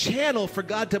a channel for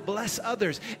God to bless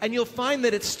others. And you'll find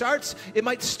that it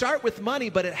might start with money,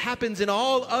 but it happens in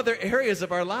all other areas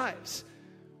of our lives.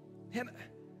 And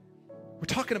we're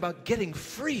talking about getting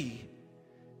free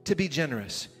to be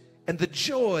generous. And the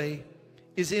joy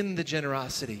is in the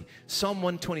generosity. Psalm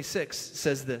 126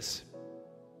 says this: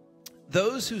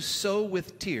 those who sow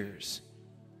with tears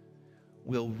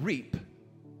will reap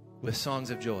with songs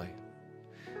of joy.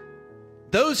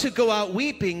 Those who go out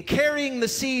weeping, carrying the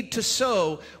seed to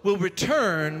sow, will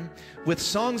return with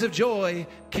songs of joy,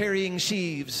 carrying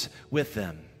sheaves with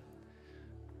them.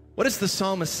 What is the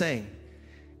psalmist saying?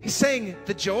 He's saying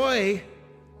the joy,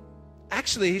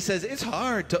 actually, he says it's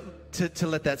hard to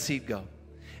let that seed go.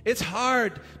 It's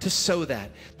hard to sow that.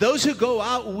 Those who go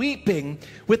out weeping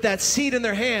with that seed in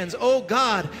their hands, oh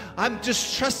God, I'm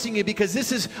just trusting you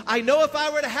because I know if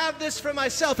I were to have this for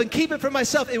myself and keep it for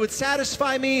myself, it would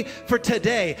satisfy me for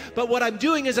today. But what I'm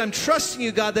doing is I'm trusting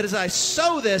you, God, that as I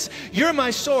sow this, you're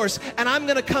my source, and I'm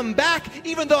going to come back,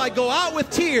 even though I go out with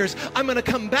tears, I'm going to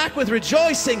come back with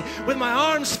rejoicing, with my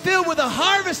arms filled with a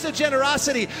harvest of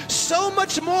generosity, so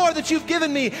much more that you've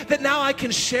given me that now I can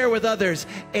share with others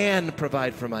and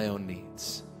provide for my own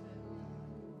needs.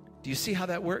 Do you see how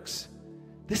that works?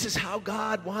 This is how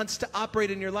God wants to operate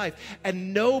in your life.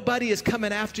 And nobody is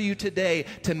coming after you today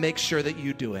to make sure that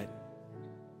you do it.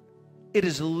 It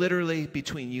is literally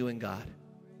between you and God.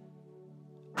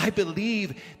 I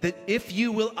believe that if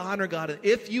you will honor God, and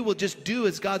if you will just do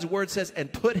as God's word says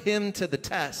and put him to the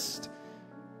test,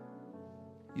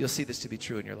 you'll see this to be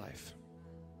true in your life.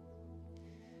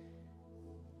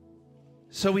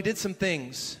 So we did some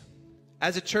things.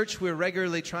 As a church, we're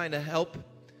regularly trying to help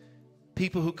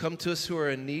people who come to us who are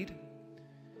in need.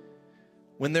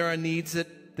 When there are needs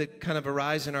that kind of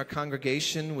arise in our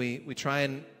congregation, we try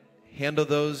and handle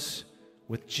those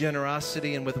with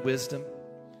generosity and with wisdom.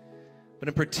 But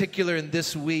in particular, in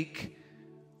this week,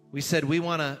 we said we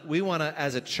want to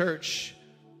as a church,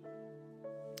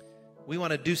 we want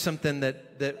to do something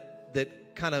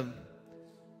that kind of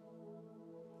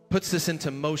puts this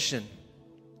into motion.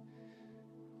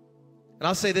 And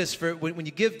I'll say this, when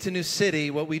you give to New City,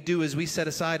 what we do is we set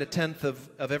aside a tenth of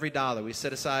every dollar. We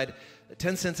set aside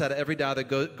 10 cents out of every dollar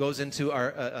that goes into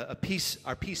our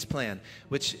peace plan,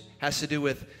 which has to do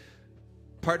with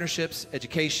partnerships,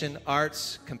 education,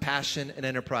 arts, compassion, and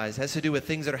enterprise. It has to do with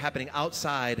things that are happening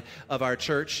outside of our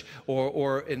church,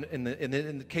 or in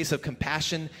the case of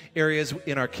compassion, areas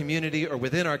in our community or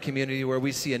within our community where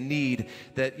we see a need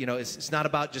that, it's not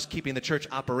about just keeping the church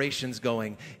operations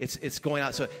going. It's going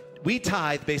out. So we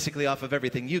tithe basically off of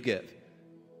everything you give.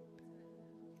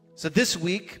 So this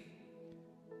week,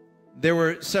 there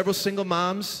were several single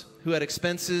moms who had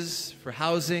expenses for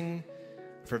housing,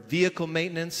 for vehicle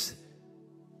maintenance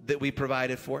that we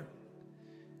provided for.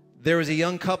 There was a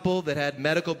young couple that had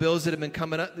medical bills that had been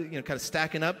coming up, kind of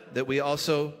stacking up, that we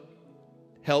also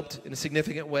helped in a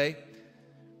significant way.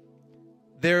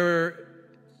 There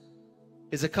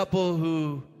is a couple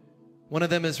who, one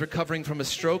of them is recovering from a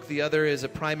stroke. The other is a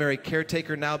primary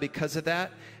caretaker now because of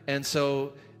that. And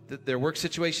so their work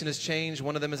situation has changed.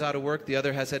 One of them is out of work. The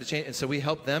other has had to change. And so we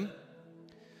help them.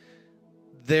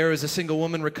 There is a single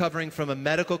woman recovering from a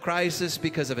medical crisis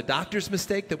because of a doctor's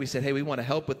mistake that we said, hey, we want to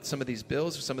help with some of these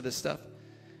bills or some of this stuff.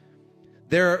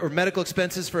 There are medical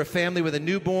expenses for a family with a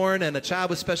newborn and a child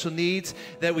with special needs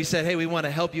that we said, hey, we want to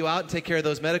help you out and take care of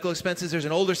those medical expenses. There's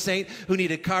an older saint who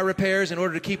needed car repairs in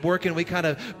order to keep working. We kind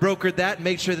of brokered that and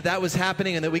made sure that was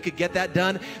happening and that we could get that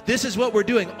done. This is what we're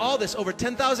doing. All this, over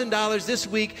 $10,000 this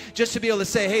week, just to be able to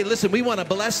say, hey, listen, we want to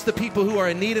bless the people who are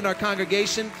in need in our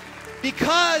congregation,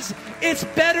 because it's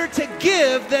better to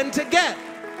give than to get.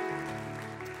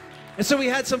 And so we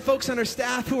had some folks on our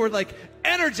staff who were like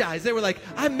energized. They were like,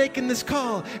 I'm making this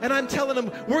call and I'm telling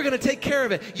them we're going to take care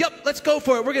of it. Yep, let's go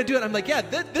for it. We're going to do it. I'm like, yeah,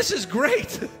 this is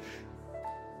great.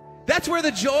 That's where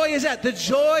the joy is at. The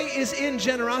joy is in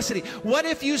generosity. What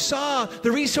if you saw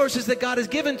the resources that God has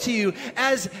given to you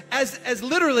as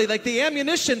literally like the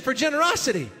ammunition for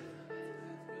generosity?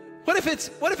 What if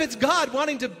it's God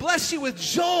wanting to bless you with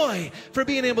joy for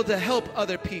being able to help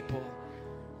other people?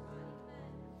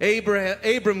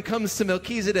 Abram comes to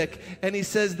Melchizedek and he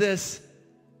says this.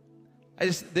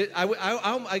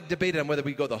 I debated on whether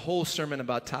we go the whole sermon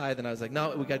about tithe, and I was like,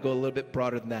 no, we got to go a little bit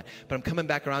broader than that. But I'm coming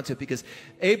back around to it because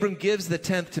Abram gives the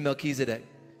 10th to Melchizedek.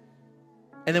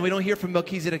 And then we don't hear from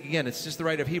Melchizedek again. It's just the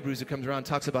writer of Hebrews who comes around and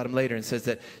talks about him later and says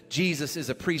that Jesus is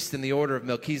a priest in the order of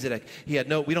Melchizedek.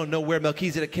 We don't know where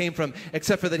Melchizedek came from,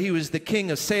 except for that he was the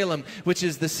king of Salem, which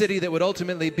is the city that would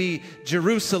ultimately be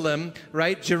Jerusalem,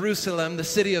 right? Jerusalem, the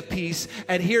city of peace.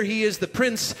 And here he is the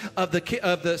prince of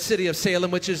the city of Salem,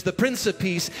 which is the prince of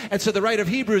peace. And so the writer of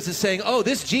Hebrews is saying, oh,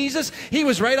 this Jesus, he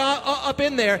was right up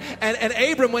in there. And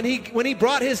Abram, when he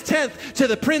brought his 10th to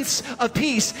the prince of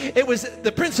peace, it was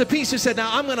the prince of peace who said,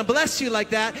 now I'm going to bless you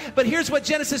like that. But here's what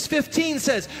Genesis 15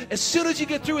 says. As soon as you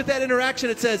get through with that interaction,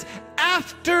 it says,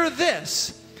 after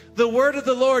this, the word of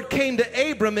the Lord came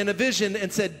to Abram in a vision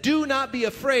and said, do not be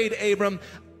afraid, Abram.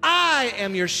 I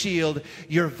am your shield,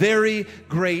 your very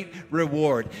great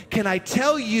reward. Can I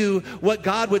tell you what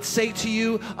God would say to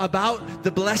you about the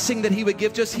blessing that he would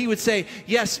give to us? He would say,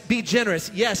 yes, be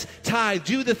generous. Yes, tithe,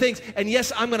 do the things. And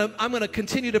yes, I'm going to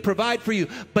continue to provide for you.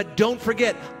 But don't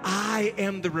forget, I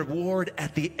am the reward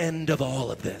at the end of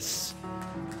all of this.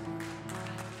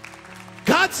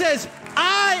 God says,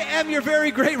 I am your very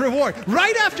great reward.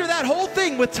 Right after that whole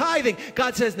thing with tithing,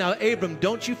 God says, now, Abram,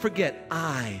 don't you forget,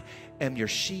 I am your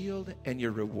shield and your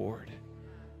reward.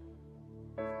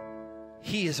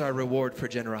 He is our reward for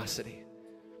generosity.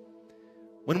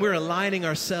 When we're aligning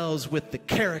ourselves with the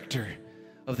character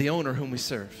of the owner whom we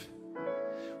serve,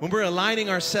 when we're aligning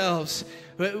ourselves,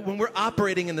 when we're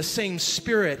operating in the same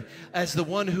spirit as the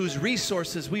one whose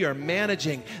resources we are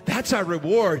managing, that's our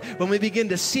reward. When we begin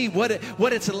to see what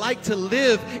it's like to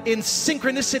live in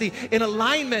synchronicity, in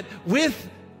alignment with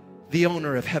the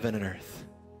owner of heaven and earth.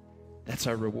 That's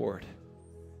our reward.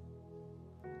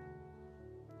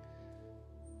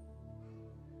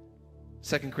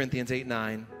 2 Corinthians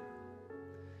 8:9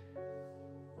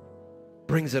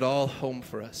 brings it all home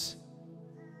for us.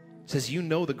 It says, you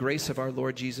know the grace of our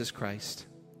Lord Jesus Christ,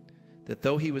 that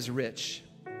though he was rich,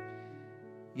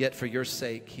 yet for your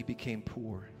sake he became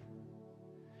poor,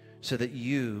 so that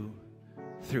you,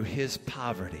 through his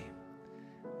poverty,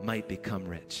 might become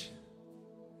rich.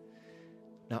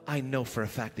 Now, I know for a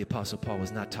fact the Apostle Paul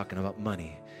was not talking about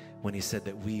money when he said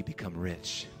that we become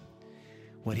rich.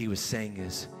 What he was saying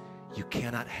is, you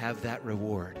cannot have that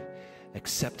reward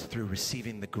except through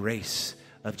receiving the grace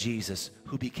of Jesus,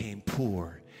 who became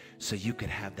poor so you could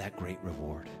have that great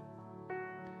reward.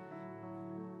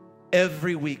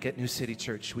 Every week at New City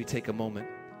Church, we take a moment.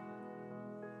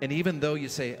 And even though you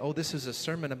say, oh, this is a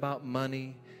sermon about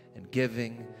money and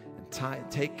giving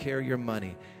and take care of your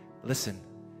money. Listen.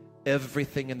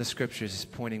 Everything in the scriptures is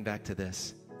pointing back to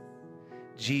this.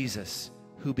 Jesus,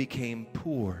 who became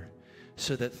poor,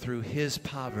 so that through his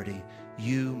poverty,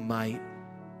 you might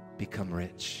become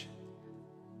rich.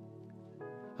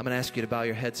 I'm going to ask you to bow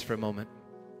your heads for a moment.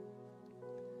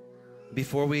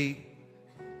 Before we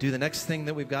do the next thing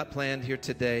that we've got planned here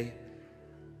today,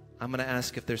 I'm going to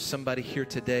ask if there's somebody here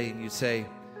today and you say,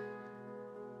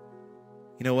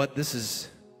 you know what, this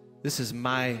is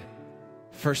my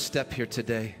first step here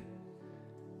today.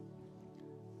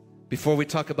 Before we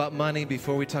talk about money,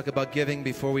 before we talk about giving,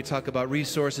 before we talk about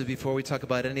resources, before we talk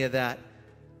about any of that,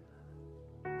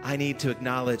 I need to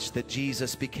acknowledge that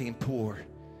Jesus became poor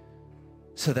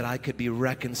so that I could be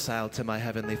reconciled to my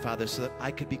Heavenly Father, so that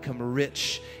I could become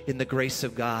rich in the grace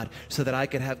of God, so that I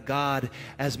could have God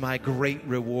as my great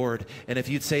reward. And if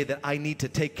you'd say that I need to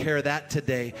take care of that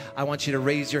today, I want you to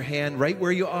raise your hand right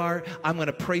where you are. I'm going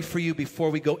to pray for you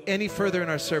before we go any further in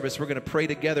our service. We're going to pray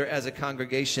together as a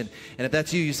congregation. And if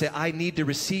that's you, you say, I need to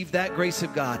receive that grace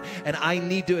of God, and I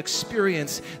need to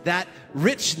experience that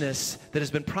richness that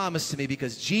has been promised to me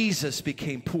because Jesus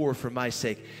became poor for my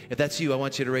sake. If that's you, I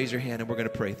want you to raise your hand and we're going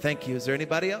to pray. Thank you. Is there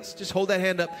anybody else? Just hold that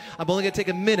hand up. I'm only going to take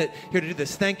a minute here to do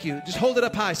this. Thank you. Just hold it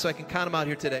up high so I can count them out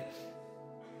here today.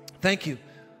 Thank you.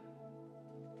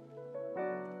 I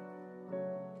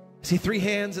see 3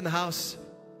 hands in the house.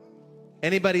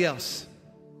 Anybody else?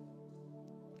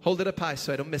 Hold it up high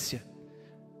so I don't miss you.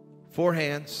 4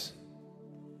 hands.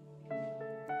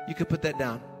 You could put that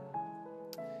down.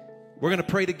 We're going to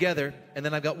pray together, and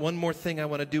then I've got one more thing I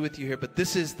want to do with you here, but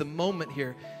this is the moment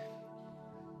here.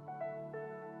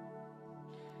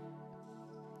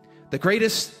 The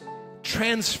greatest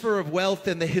transfer of wealth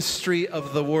in the history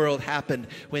of the world happened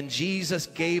when Jesus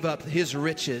gave up his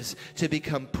riches to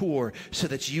become poor so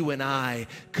that you and I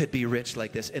could be rich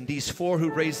like this. And these four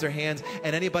who raised their hands,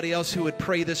 and anybody else who would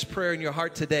pray this prayer in your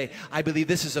heart today, I believe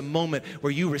this is a moment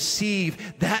where you receive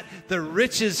the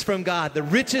riches from God, the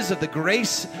riches of the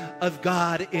grace of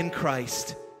God in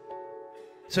Christ.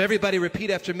 So everybody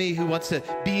repeat after me who wants to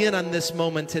be in on this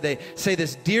moment today. Say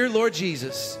this: Dear Lord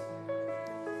Jesus,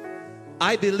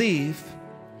 I believe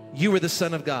you were the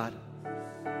Son of God.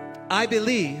 I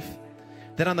believe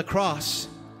that on the cross,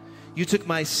 you took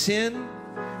my sin,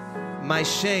 my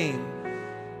shame,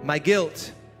 my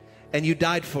guilt, and you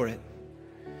died for it.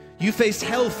 You faced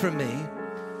hell for me,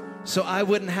 so I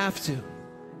wouldn't have to.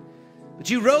 But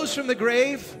you rose from the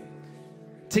grave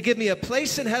to give me a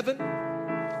place in heaven,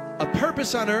 a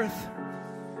purpose on earth,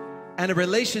 and a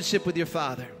relationship with your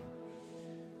Father.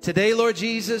 Today, Lord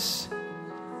Jesus,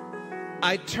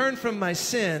 I turn from my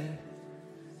sin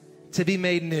to be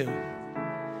made new.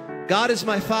 God is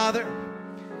my Father.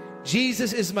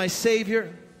 Jesus is my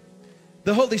Savior.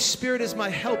 The Holy Spirit is my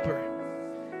helper.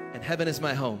 And heaven is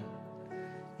my home.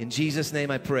 In Jesus' name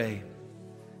I pray.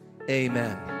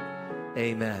 Amen.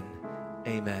 Amen.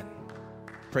 Amen.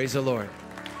 Praise the Lord.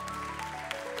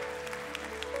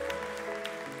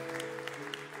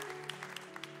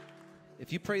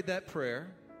 If you prayed that prayer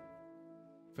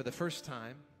for the first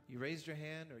time, you raised your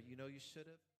hand, or you know you should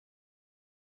have.